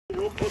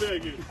You won't put it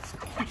again.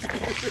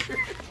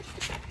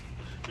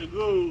 You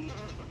go.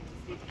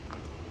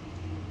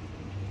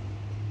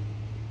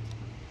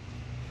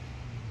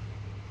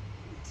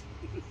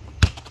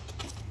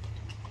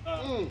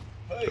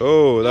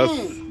 Oh, that's...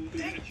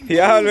 He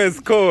always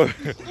score.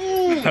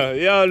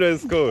 He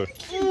always score.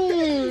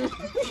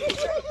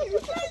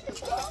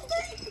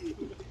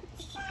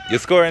 You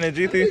score any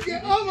GT?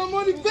 Get all my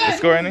money back. You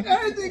score any?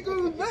 Everything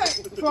coming back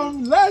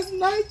from last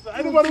night.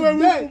 Anybody where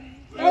we back.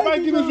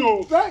 Everybody give us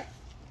your back.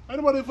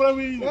 Anybody for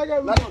me? I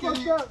got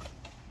fucked up.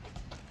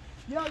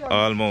 Yeah, I got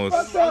Almost.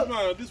 fucked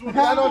up. This one.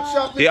 I don't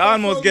chop it. He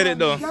almost get it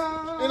though. And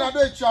I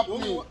don't chop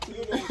me.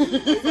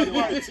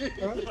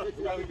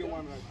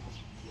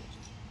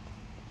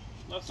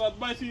 That's not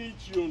biting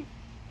each you.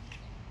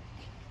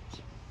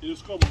 You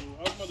score, bro.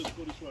 How much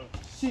score this one?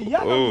 Shit,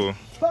 y'all Oh. got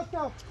fucked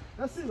up.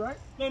 That's it, right?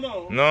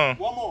 No. No.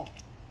 One more.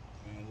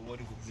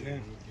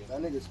 That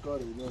nigga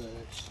scored it, you know that.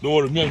 Don't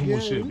worry, me and him will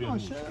Yeah, share. we We gonna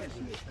share that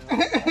shit.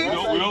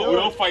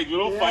 don't fight. We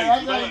don't fight.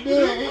 I like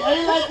it. I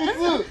like it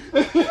too.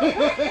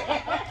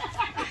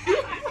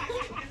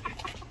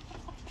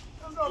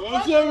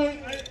 What's that?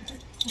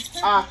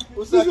 Ah,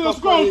 what's This that? is a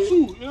score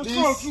two. It's a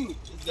score two.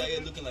 This guy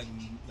here looking like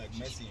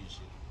Messi and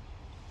shit.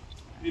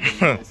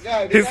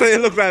 He said he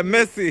look like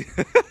Messi.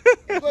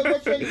 Like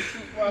Messi,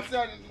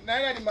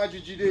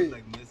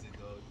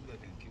 dog. You guys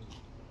can kill him.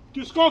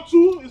 You score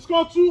two. You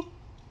score two.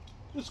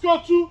 You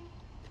score two.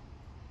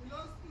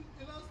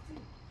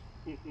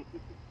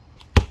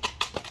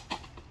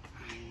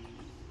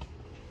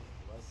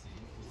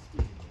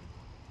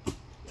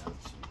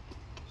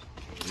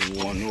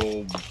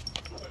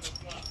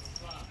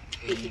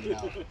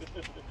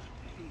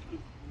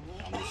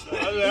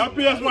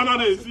 Happiest man on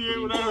this. See,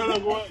 we're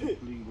not going.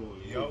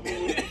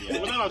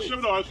 We're not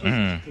ashamed of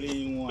ourselves.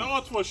 Clean one. That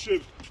was for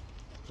shame.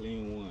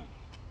 Clean one.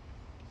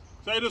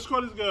 So you just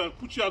call this guy,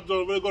 put your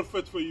abdomen, very good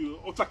fit for you.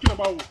 Or talking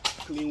about what?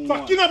 Clean one.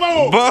 Talking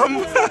about what? Bum.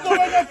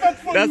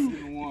 That's...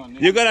 Clean one.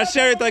 You gonna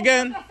share it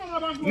again?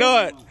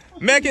 No.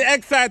 Make it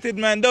excited,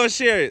 man. Don't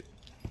share it.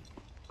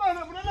 No,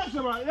 but that's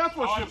right. That's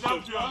for shame.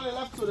 Only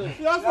left to them.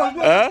 That's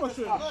Huh? for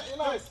shame. You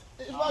know, it's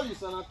value,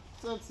 son.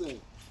 Something.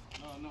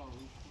 No.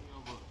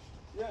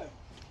 Yeah.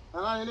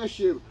 And I ain't no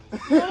shit. No,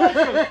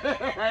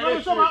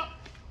 it's about.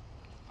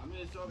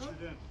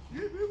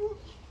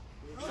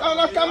 Oh,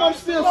 no, come up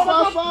still,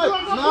 5-5.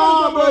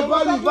 No,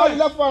 bro, value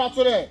left for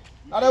after that.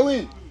 Now they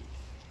win.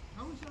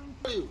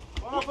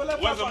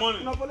 Where's the money?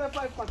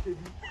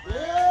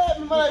 Yeah,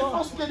 me man,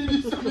 first penny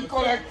this to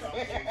collect.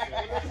 Let's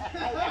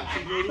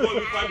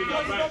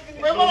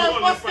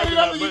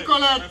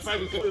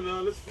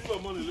see our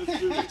money. Let's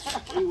do it.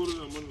 Why you holding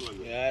our money like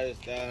that? Yeah, I just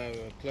started a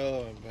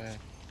club, man.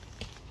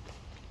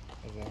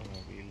 That's all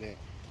gonna be lit.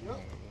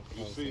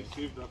 You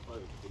save that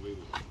fight for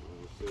later.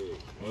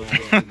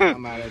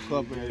 I'm out of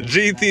club.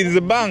 GT is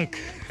a bank.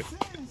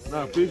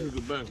 Nah, Face is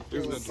the bank.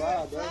 Face is the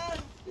bank.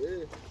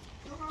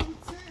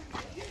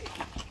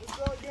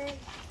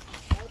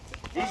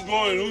 Who's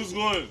going? Who's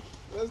going?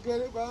 Let's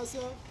get it by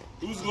ourselves.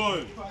 Who's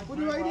going? Put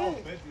it right there.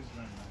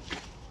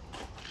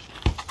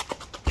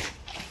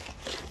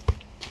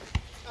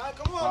 Alright,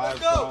 come on, let's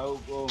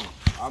go.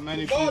 How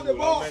many The ball, people? the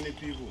ball. How many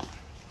people?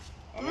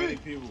 How many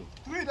people?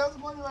 3, that's the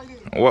money right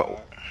there.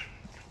 What?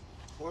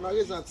 When I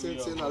get that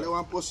 10, I let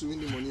one person win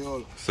the money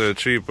all. So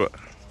cheap. The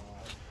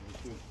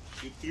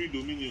 3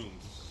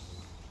 dominions.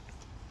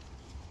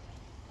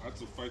 I had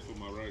to fight for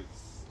my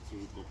rights to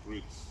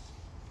recuperate.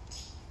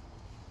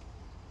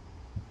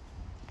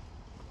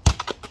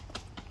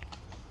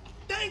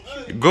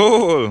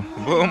 Goal.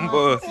 Boom,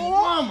 boss.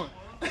 Warm.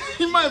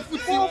 He might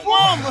put you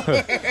warm.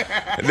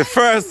 The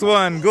first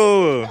one,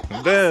 goal.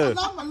 There.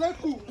 Assalamu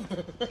alaikum.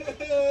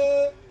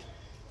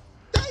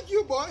 Thank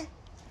you, boy.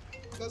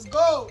 Let's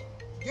go.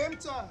 Game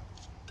time.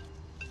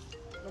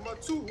 Number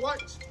 2,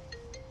 watch.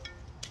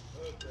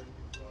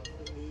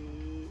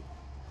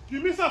 You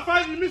miss a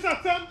 5, you miss a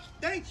 10.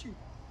 Thank you.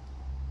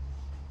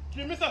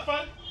 You miss a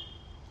 5.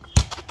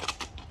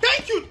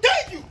 Thank you.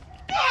 Thank you.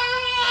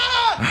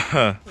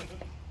 Ah!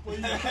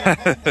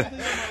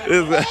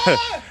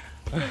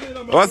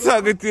 What's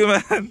up with you,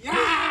 man? Come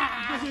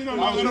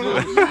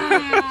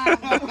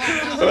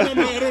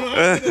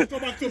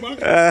back to back.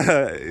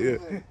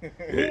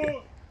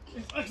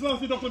 His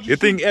Excellency Dr. You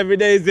think every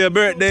day is your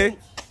birthday?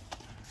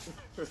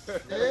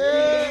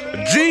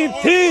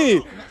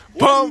 GT!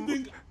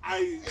 Pump.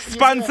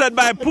 Sponsored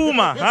by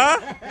Puma, huh?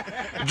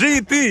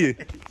 GT.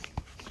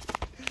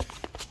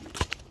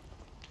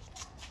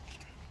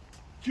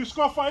 You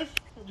score 5?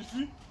 You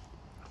see?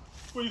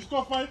 When you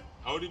score 5,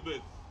 I already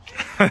bet.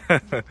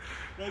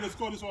 Then let's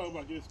score this one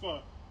back. You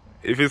score.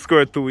 If you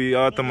score 2, we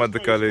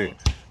automatically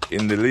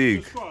in the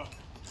league. Score.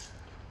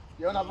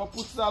 You never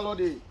put salad.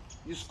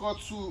 You score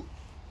 2.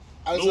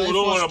 Don't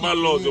worry about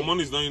laws. Your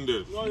money's not in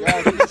there.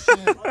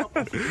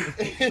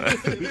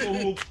 People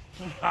who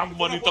have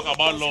money talk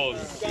about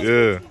laws.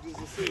 Yeah.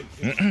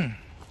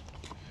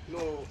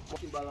 No,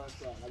 working balance.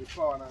 The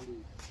power and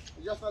the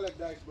You just not like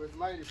dice, but if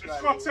mine is fly,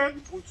 score 10.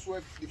 you put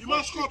sweat. You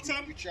must score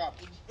 10. We chop.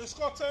 They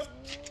score 10.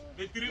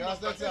 The three Yeah,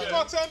 must that's They it.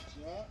 score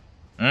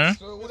 10.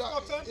 So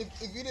without, Score 10.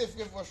 if you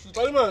didn't for shoot,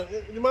 Sorry, man.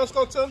 You must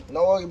score 10.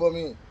 no worry about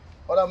me.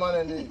 Other man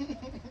and they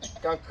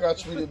can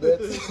catch me the bet.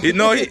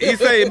 He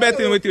said he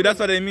betting with you. That's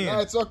what I mean. No,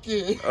 it's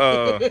okay. You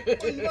know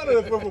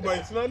the purple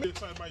bites. Now they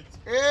try bites.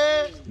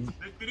 Hey, The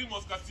three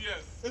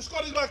musketeers. They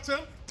scored it back 10.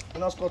 you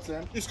not score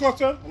 10. He scored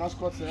 10. You not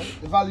score 10.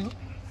 The value.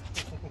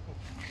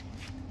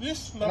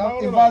 This, The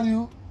Namarona.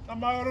 value.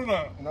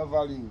 Namarona. No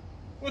value.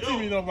 What do you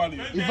mean no value?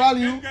 The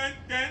value. 10.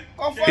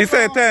 He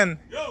said 10.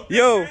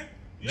 Yo, 10.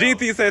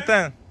 GT said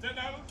 10. $10.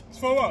 It's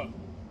for what?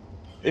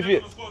 If You're you,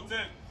 gonna score 10.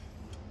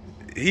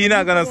 he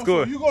not gonna Go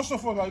score. so. You go so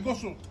for that. Go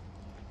so.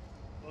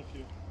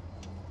 Okay.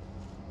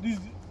 This.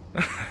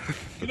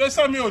 You don't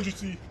send me on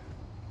GT.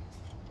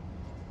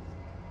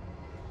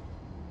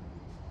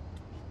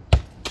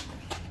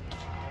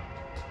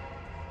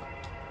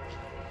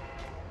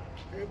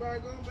 Everybody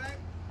going back?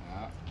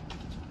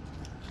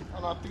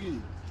 On a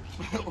 3.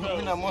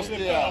 Winner must we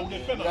there.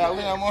 defend. Yeah,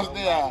 winner must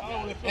there.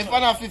 If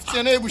I'm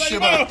 15, eh,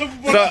 Busheba.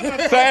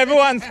 So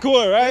everyone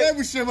score, Eh, right?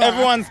 Busheba.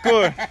 Everyone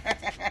score.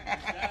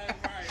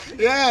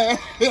 Yeah,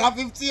 I'm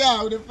 50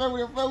 yeah, with the fair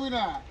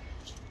winner.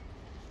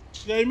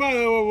 Yeah, you might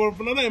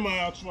another man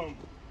out one.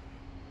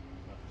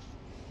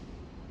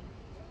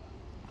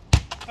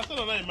 I said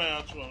another man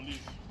out one. This.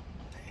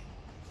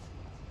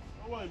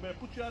 Oh, man,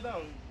 put your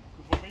down.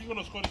 You're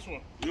gonna score this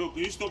one. Yo,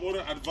 can you stop all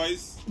the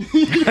advice?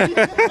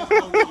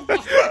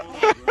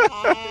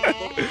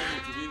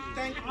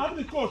 I'm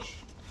the coach.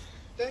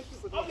 Thank you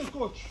for I'm the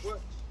coach. What?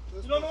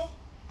 You don't know?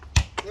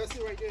 That's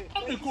it right there.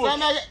 I'm the Can coach.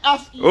 I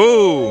ask you?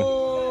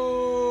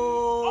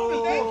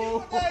 Oh. Thank you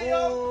for that,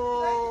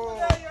 yo. Thank you for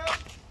that, yo.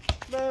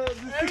 Man, the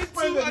Every 6 two,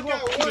 points I that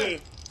got go one. there.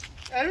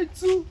 Every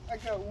 2, I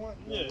got 1.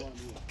 Yeah.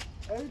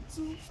 Every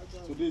 2, I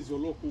got 1. This is your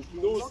local.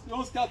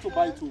 Don't scared to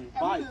buy two.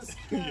 Buy.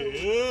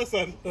 Yes,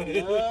 and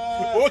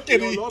Yeah. okay,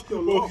 Your luck,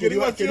 your luck. okay,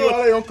 what's Can you your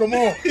all you come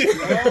on?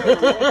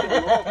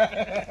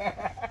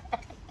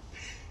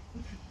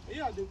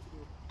 Yeah, I do.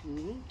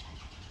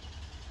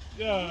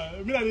 yeah? I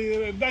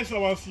mean, the dice I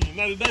want to see.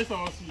 Now the dice I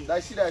want to see. I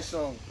see that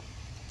song.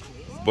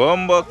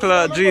 Bomba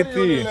Cloud Nobody on the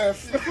GT.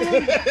 left.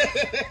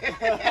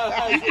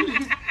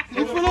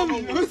 You follow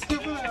me. What's the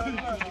plan?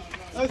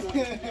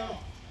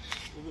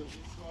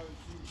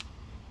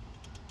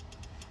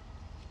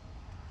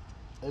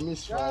 I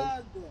miss 5.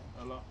 God damn.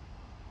 Hello.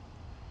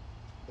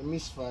 I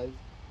miss 5.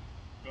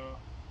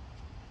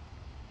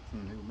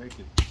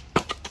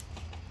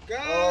 God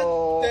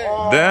Oh,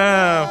 damn.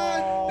 Damn.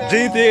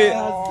 GT. This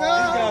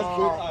guy's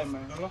good eye,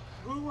 man.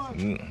 Good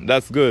one.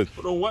 That's good.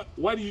 Hold on,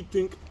 why do you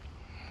think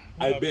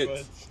I bet?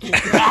 Yeah,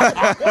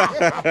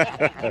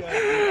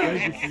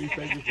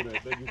 Thank you for that.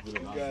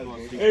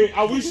 Hey,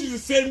 I wish you the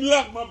same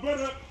luck, my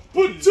brother.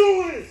 Put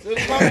 2 in. So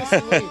if I miss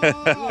away.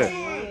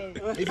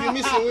 If you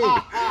miss away,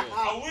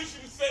 I wish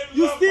you the same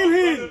You luck. still my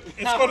hit. brother.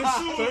 It's called a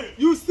suit.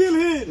 You still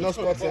hit. no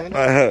score 10.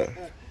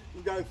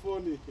 You guys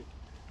funny.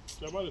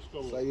 Somebody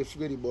score. So you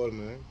figure the ball,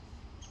 man.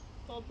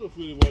 Don't do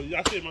really well.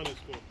 I say man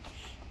score.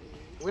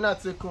 We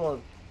not take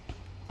call.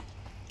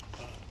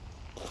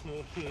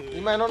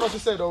 You might not know to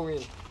say don't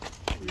win.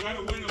 We got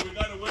a winner. We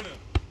got a winner.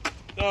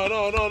 No.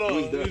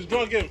 It's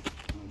draw game.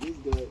 This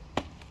guy.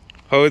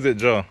 How is it,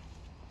 Joe?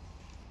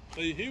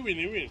 He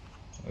win.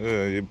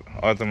 Yeah, you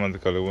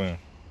automatically win.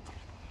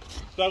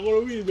 So I'm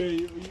gonna win,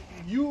 man.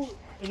 You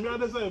and me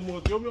other side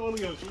more. You're me on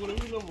again. So you're gonna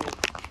win no more.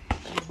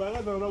 You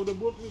better than now the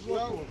both is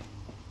one.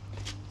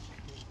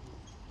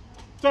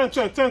 10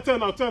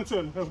 now. 10.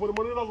 For the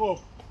money not go up.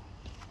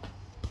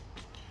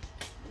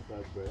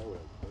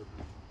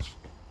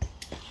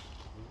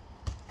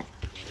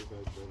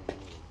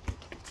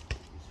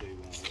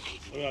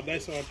 Oh yeah,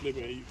 dice I want to play,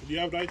 man. Do you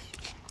have dice?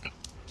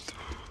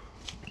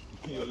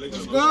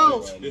 Let's go.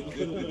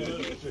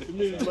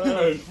 Me,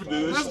 man.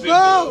 Let's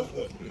go.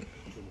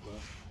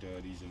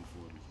 30s and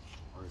 40s.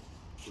 All right,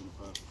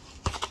 25.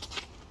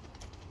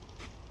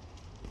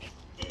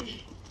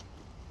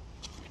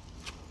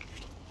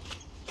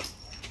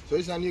 So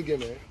it's a new game,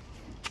 man.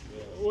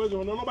 Wait,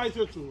 no bite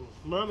it too.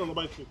 Man, no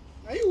bite it.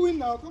 Now you win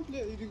now. Come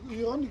play.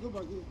 You only go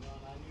back here.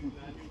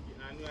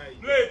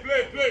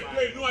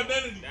 Play. New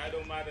identity. That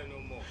don't matter no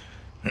more.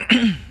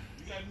 You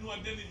got new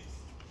identities.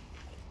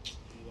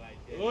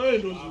 Oh, hey,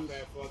 I'm no.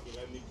 bad fuck it.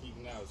 Let me keep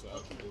now so I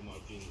can do my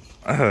business.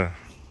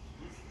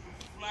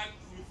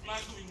 We fly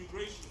to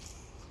immigration.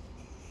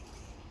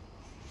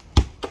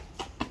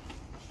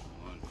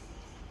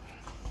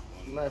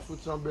 My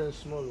foot's on being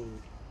small. So,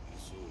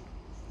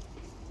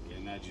 yeah,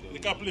 now you don't. They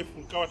can't play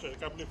full. They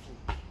can't play full.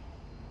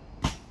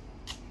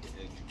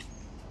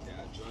 The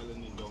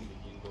adrenaline don't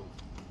begin though.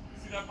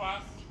 See that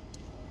pass?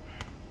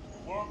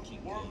 World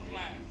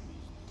class.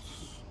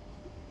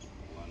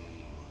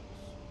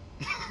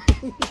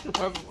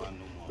 One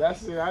no more.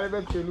 That's it. I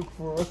didn't to look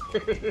for.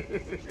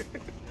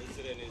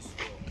 Incident is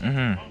slow.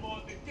 I'm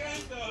on the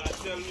cancer. I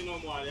tell me no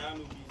more. I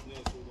no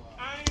business over.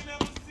 I ain't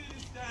never seen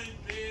this guy in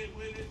bed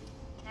with it.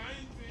 I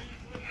ain't seen it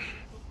with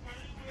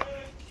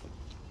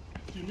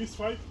it. You miss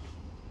 5?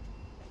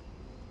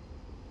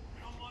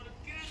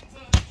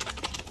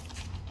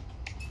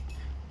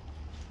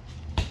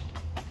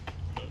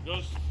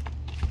 Just.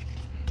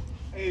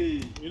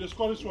 Hey. You just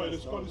score this one. You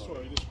just score this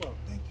one. You just score.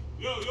 Thank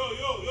you. Yo.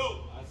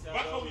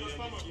 Back up with your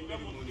stomach.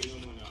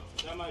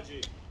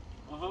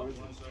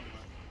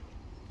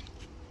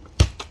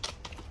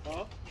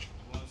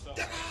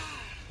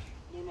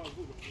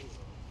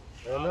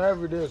 Not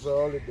every day is a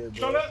holiday,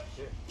 bro.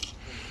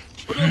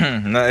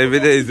 Not every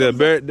day is your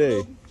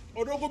birthday.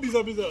 Oh, don't go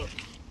bizarre.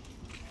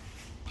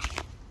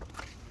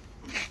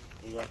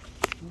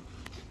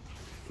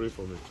 Pray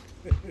for me.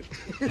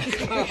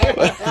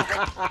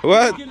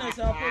 What? Guinness,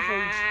 I'll pray for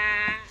you.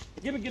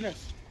 Give me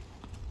Guinness.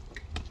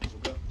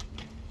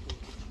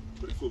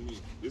 Pray for me.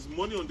 There's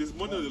money on the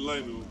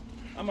line, though.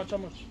 How much?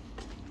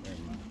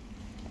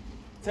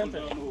 10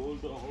 pence.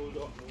 Hold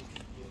on.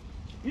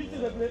 You see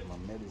the plate? My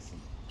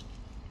medicine.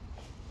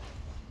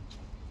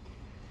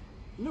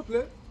 No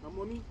play. My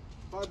money.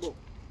 $5.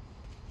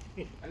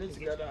 I need to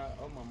gather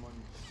all my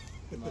money.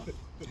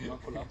 My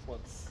cola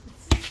pots.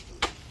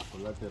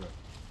 Collateral.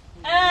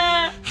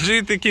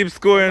 GT keeps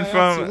scoring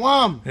from.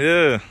 Wham!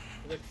 Yeah.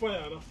 Like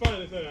fire.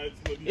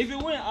 If you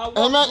win, I'll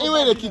Hey man,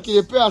 even the kick,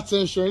 they pay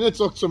attention. You need to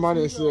talk to man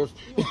yourself.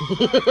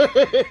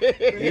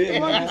 Yeah,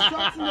 man.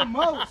 Distracting the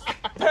most.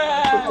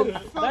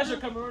 That's your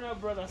Cameroonian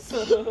brother.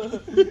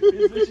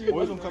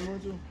 Where's from Cameroon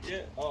too?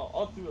 Yeah,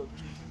 all three of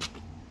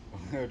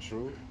them.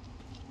 True.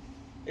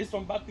 It's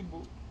from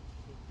Batibo.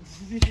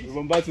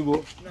 From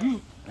Batibo?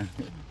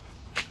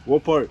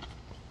 What part?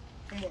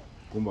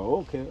 Kumba.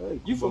 Okay. Hey,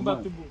 You from Kumba,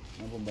 man. Batibo?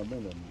 I'm from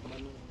Babenda,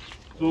 man.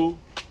 So,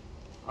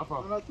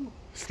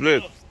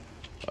 Split.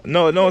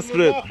 No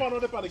split.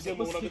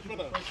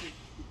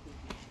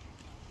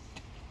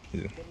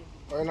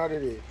 Why not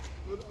today?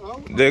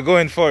 They're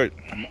going for it.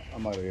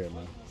 I'm out of here,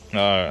 man.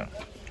 Alright.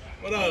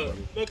 But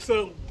next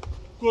time,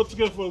 go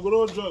together for a good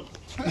old job.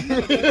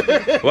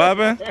 What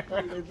happened?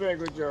 They play a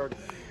good job.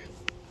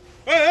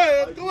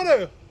 Hey, come on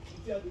there.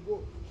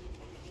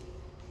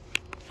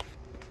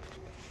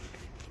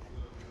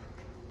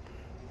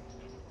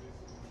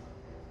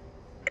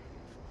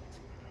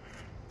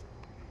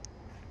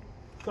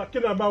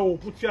 Talking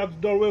about put you at the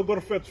door, we're going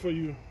to fetch for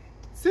you.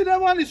 See that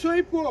one is so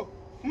hippo.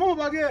 Come on,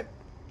 baguette.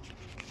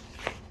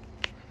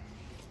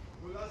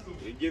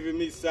 You're giving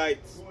me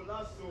sights.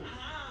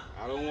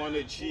 I don't want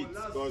to cheat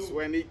because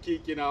when he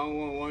kicking, I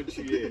don't want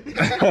you here.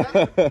 I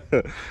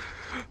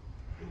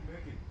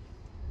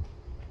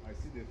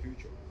see the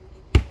future.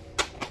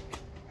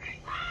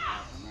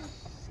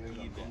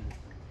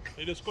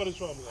 Hey, just call this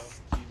one,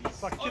 man.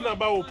 Talking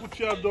about put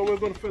you at the door, we're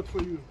going to fetch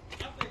for you.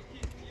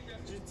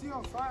 GT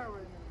on fire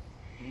right now.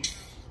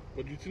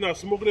 But you think I'm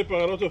smoking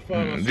par a lot of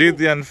fire.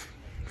 GT and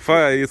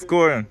fire, he's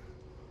scoring.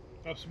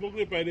 I'm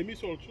smoking par the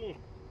miss also.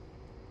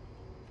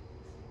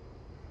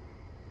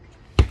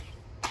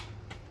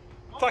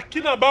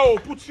 Talking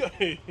about put you.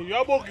 You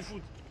have more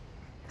food.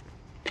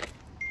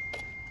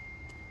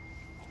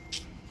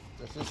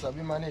 That's just a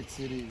bit man, it's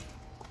city.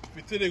 If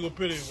you take, they go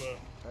pay them,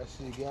 bro. I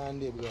see,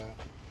 Gandhi, bro.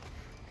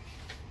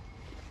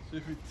 So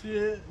if you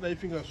take, now you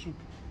think of soup.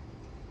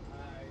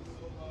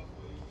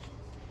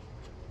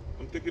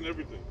 I'm taking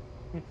everything.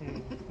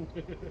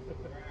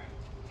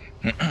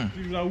 If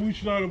you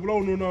wish now, the blow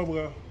no now,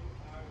 bro.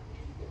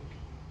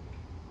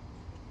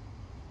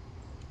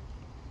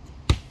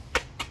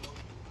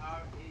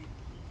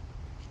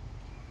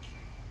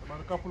 About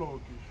a couple of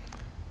occasions.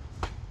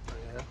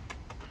 Yeah.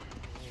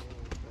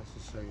 That's the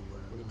same, bro.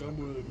 The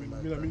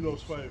gamble, me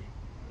lost 5.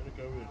 I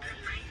can win.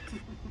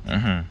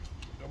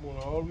 Gamble,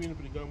 all win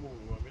for the gamble.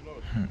 I mean,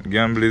 not.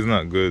 Gamble is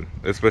not good,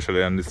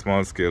 especially on the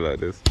small scale like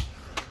this.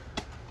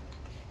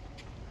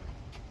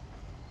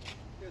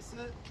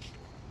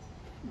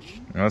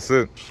 That's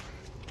it.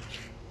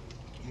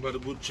 I'm about to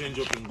go change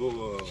up and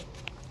go.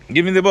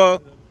 Give me the ball.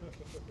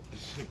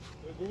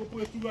 Go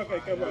put it back, I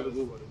come out.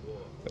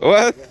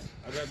 What?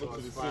 I gotta go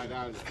to the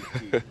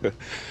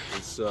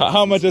 $5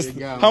 How much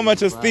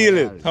is steal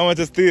it? How much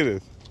is steal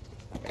it?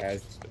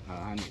 That's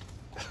 100.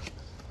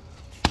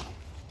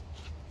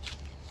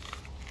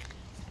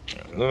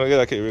 Let me get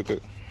that kid real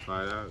quick.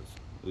 $5.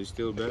 We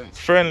still betting.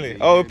 Friendly.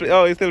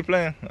 He's still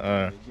playing.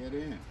 Get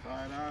in.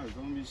 $5.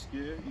 Don't be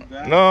scared. You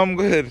got No, I'm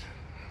good.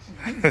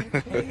 it.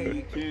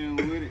 You can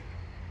with it.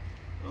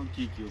 Don't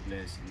keep your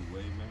blessing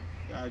away, man.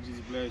 God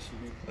just bless you,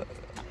 nigga.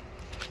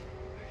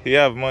 He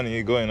have money,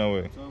 he going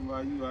away. Talking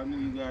about you, I knew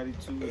you got it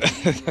too.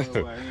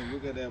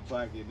 Look at that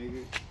pocket,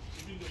 nigga.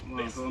 Come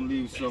on, don't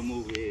leave something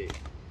over here.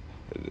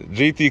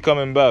 GT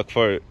coming back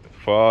for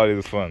all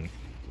his fun.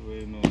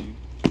 Wait, no,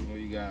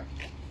 you got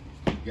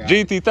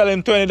GT, tell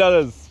him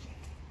 $20.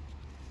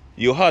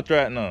 You hot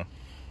right now.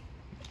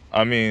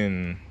 I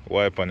mean,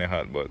 wipe on your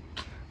hot, but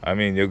I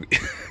mean you.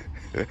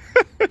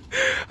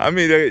 I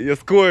mean you're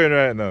scoring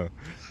right now.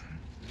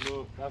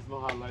 No, that's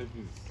not how life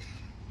is.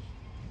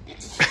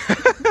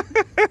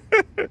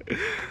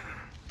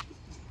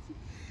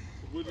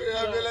 Yeah,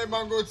 I feel like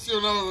man go to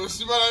you now.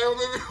 See, man, I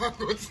baby man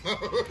go to you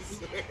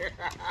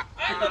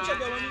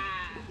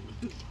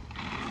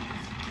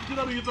now. You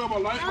know you talk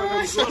about life.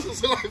 Ah, shut up,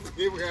 life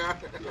game, yeah.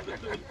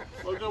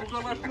 Okay, we're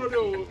gonna throw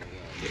the.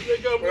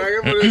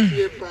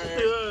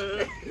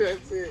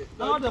 That's it.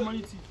 Now the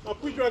money tea. I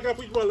put you. I can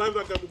put my life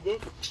like I'm go.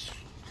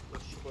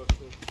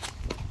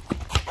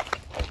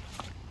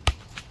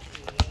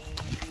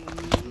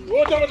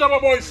 Oh, Jama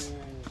boys.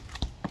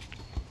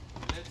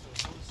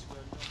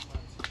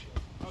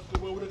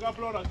 Okay, well, we got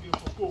blood and give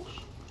for folks.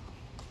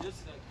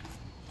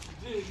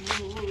 You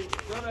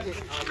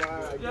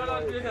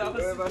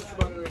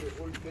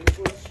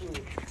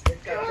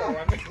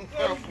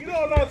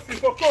know that's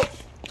for coach.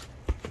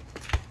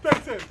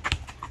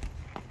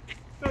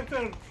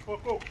 10 for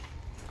coach.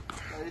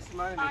 It's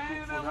mine.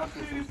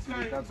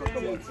 That's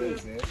what it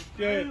says, eh?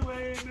 Yeah.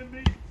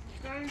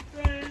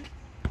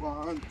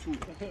 1, 2.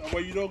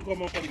 Well, you don't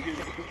come up on the game.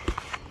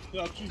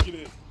 Yeah, tricky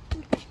there.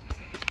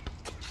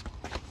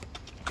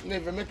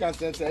 Never make a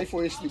sense. If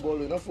you the ball,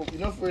 you know,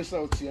 first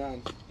out your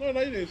hand. No,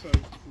 that is it.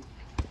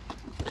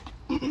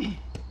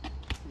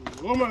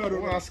 Oh my God!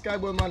 A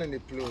skyboy man in the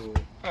play.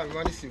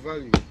 Man is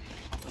value.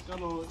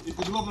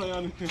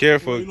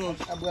 Careful.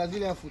 A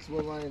Brazilian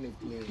football man in the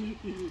play.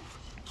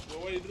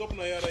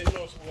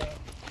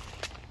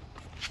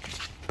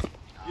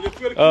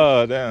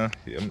 Oh, damn.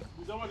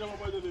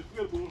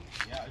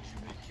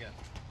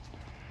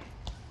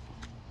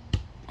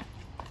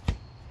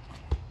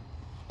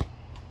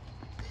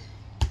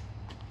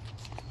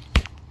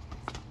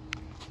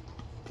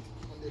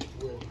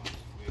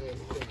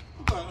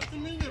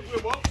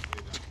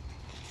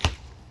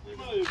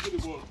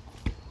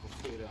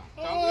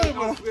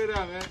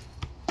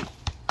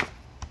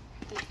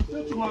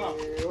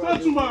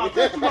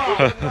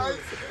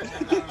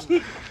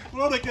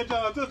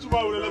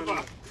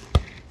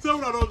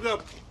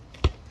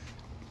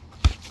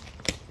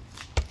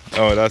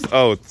 Oh, that's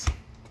out.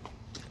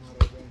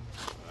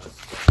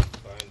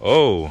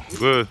 Oh,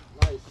 good.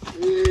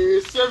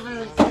 Nice.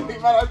 7.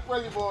 Man,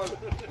 play the ball.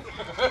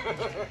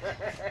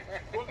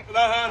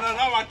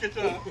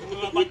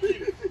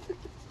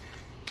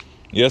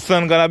 Your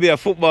son gonna be a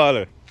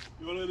footballer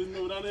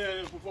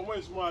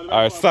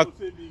or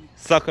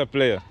soccer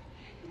player.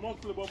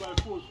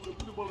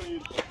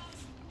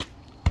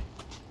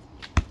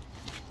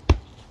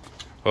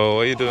 Oh,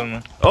 what you doing,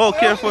 man? Oh,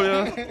 careful,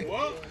 yo.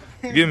 What?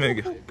 Give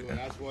me.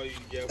 That's what you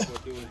get for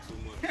doing too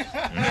much.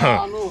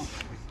 I know.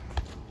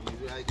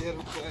 I get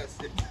a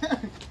plastic.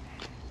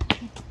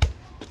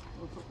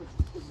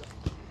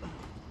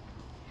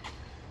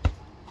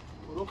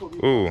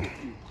 Ooh.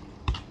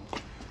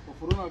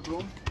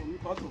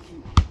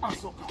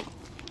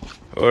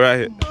 All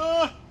right.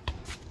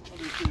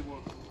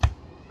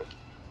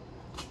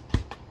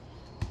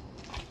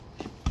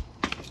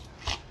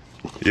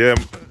 Yeah.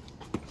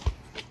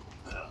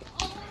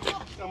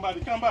 Come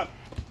back.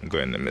 Go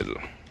in the middle.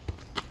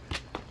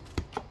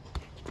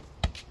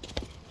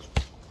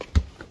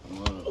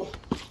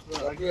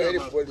 I'm ready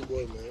for the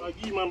ball, man. I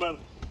give my man.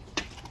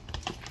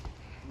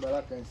 But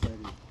I can't say it.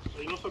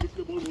 You know some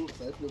play ball. I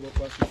play ball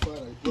past the far.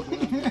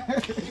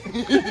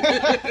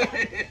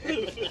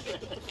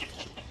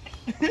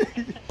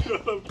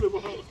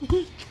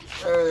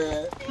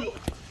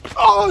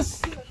 Oh,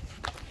 shit.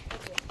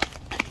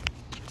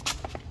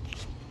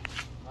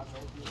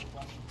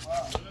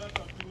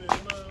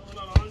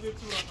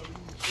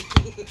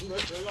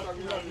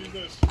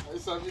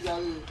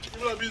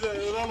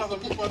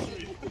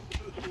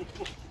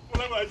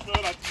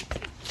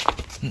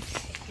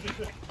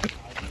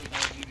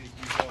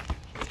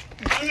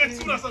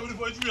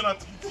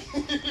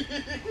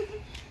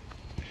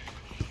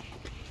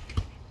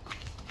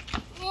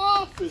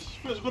 Oh, fish.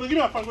 Gonna give me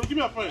a fan. Give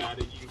me a fan. How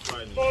did you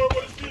find it? Oh,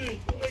 but it's feeling.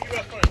 Give me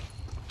a fan.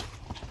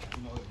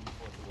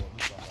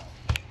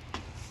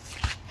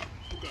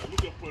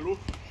 Look at Polo.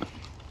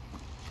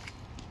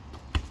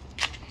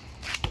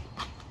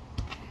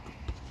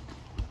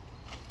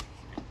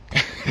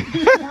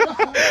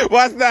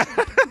 What's that?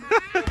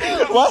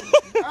 What?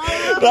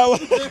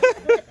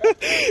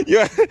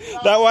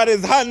 That one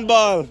is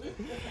handball.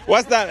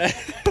 What's that?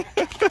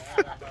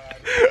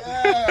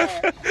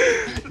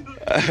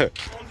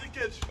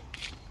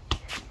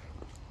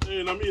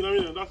 Hey, I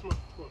mean, that's my.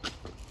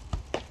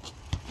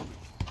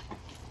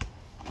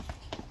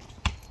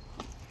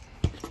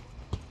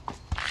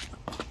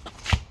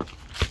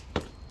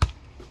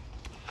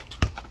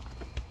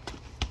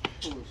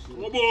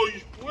 Oh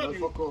boy, what you?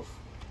 Fuck off.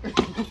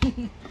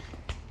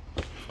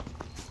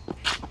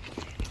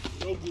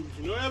 No good.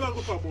 You know, ever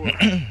go for ball.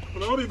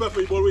 When I want to be back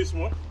for you, ball way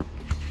small.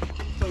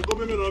 So go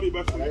back and I'll be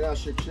back for I you. gotta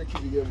shake it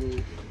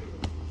together.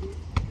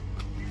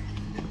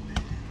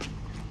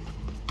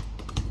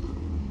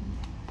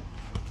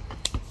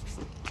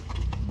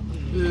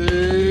 I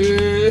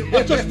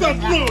just start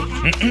flow.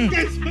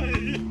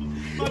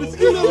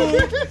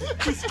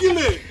 The skill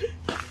it.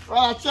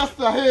 Ah,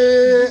 Chester,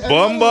 hey.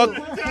 Bomba.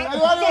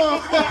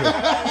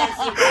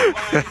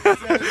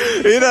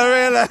 You don't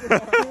realize.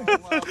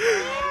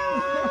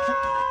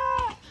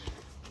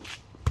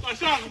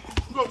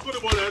 Go the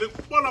ball there. The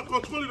ball are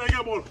controlling the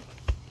game ball.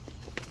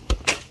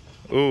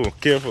 Oh,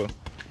 careful.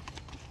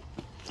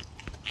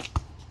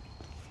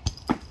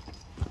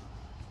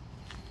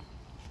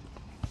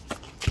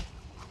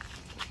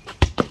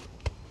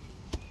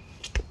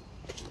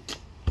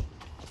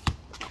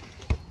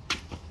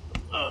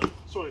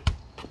 Sorry.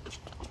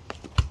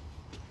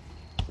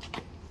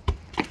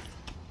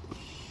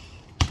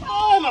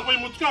 Ah, là, pas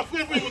une frère, pas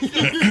une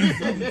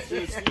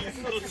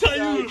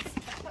sérieux.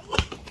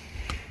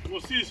 Bon,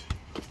 6.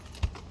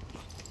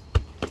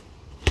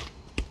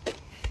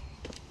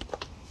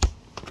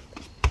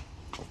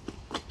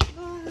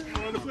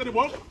 Le frère de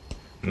ball?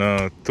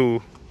 No, 2.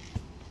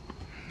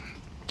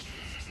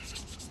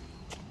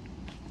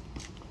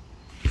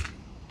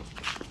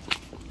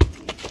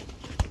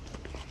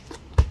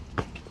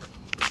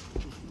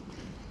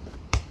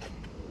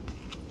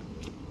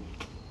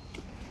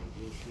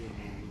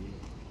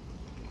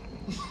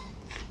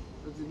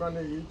 The man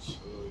is rich.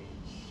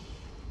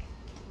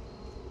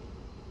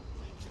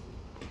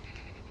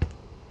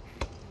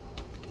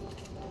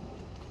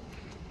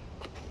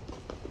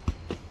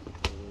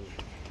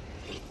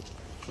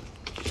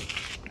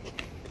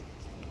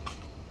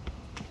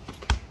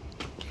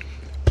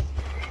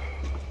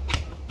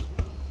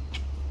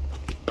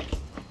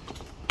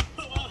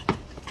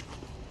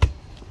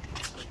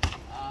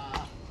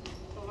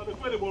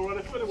 The ball, run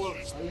the ball.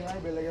 I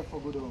be like for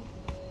good on.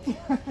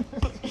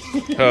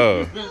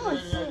 Oh.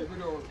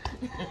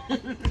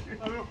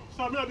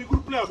 Sammy a be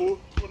good player, bro.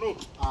 No.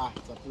 Ah,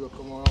 ça peut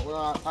come on.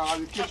 Well, I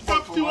will catch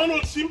ball for 51 man.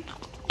 on team.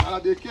 I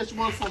will catch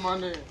ball for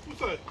man. Who's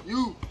that?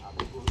 You.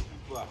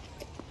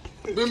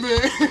 Bimbe.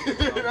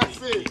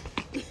 That's it.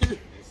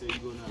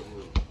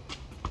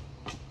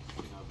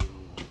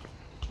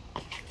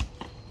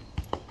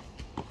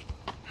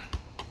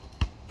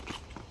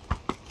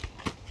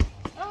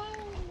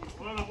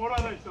 Hold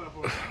on, nice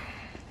telephone.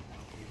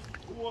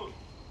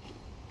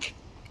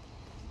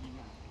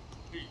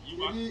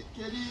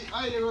 Kelly,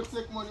 I never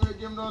take money when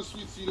game down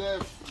sweet he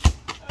left.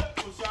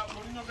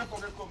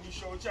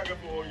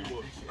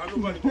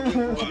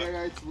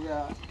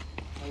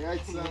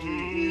 Alright, Sammy.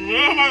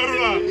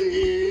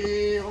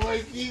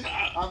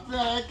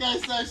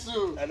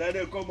 And then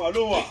they come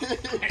along.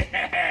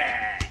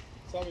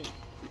 Sammy.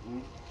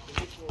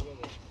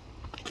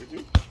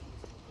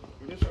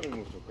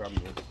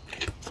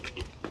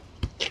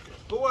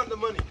 Who won the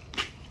money?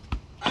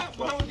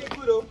 What do you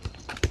do though?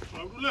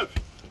 I'm left.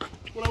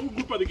 Well, I'm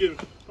good for the game.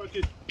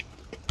 Package.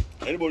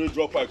 Anybody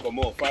drop by come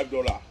on,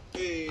 $5.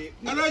 Hey,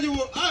 I know you.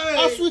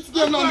 I switch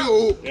game now,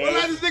 yo.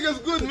 Well, this nigga's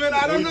good, man.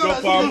 I don't You know.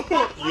 drop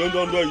out, you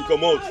don't know, you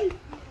come out.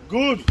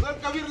 Good.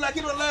 Look, I mean, like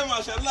you don't lie,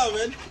 mashallah,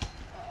 man.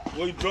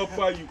 When you drop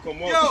by, you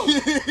come out. Yo,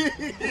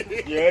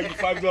 Yeah, you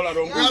 $5 don't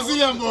go.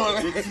 Brazilian boy.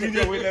 You see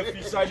the way left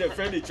inside the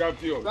friendly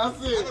champion.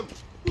 That's it.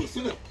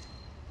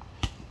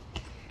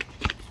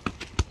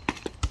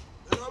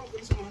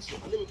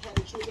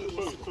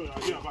 Sorry, I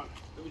hear about it.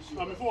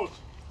 I'm a fault.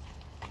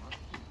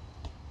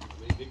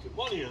 They make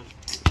money, huh?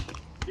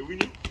 They win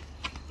you?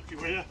 Okay,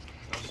 we're here.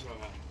 That's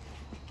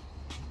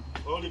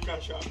all the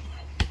cash out.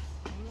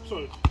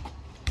 Sorry.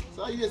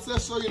 So you say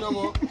sorry no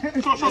more.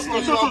 Sorry.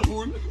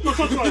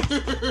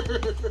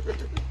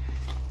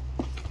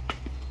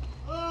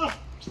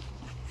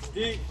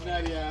 Dick,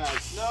 Nadia.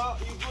 no,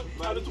 you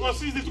good. The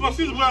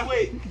 2-6, bro.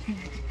 Wait.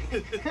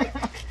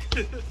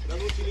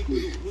 That's what you need to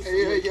do.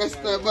 Hey, it gets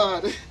that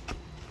bad.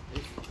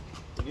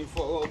 You need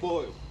for a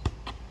boy.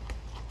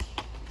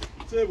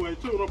 Say, boy,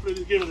 two don't play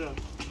this game there.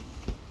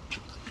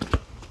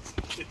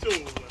 The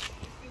two.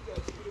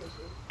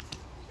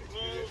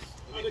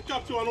 And the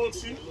captain on old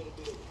team.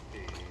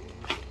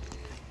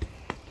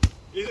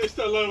 He's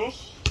still alive,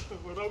 us.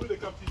 But now with the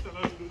captain, he's still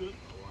alive to do this.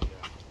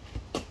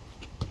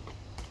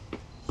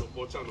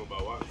 Supporter number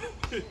 1.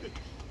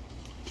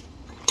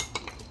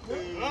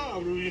 Ah,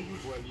 Louis.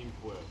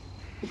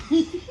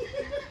 It's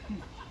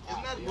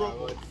not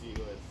broke.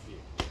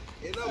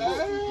 It's not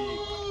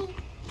broke.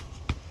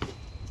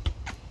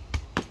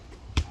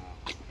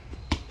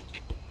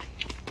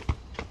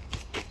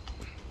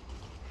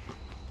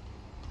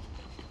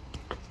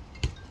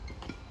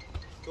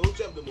 Don't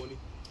drop the money.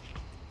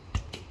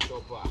 So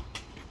far.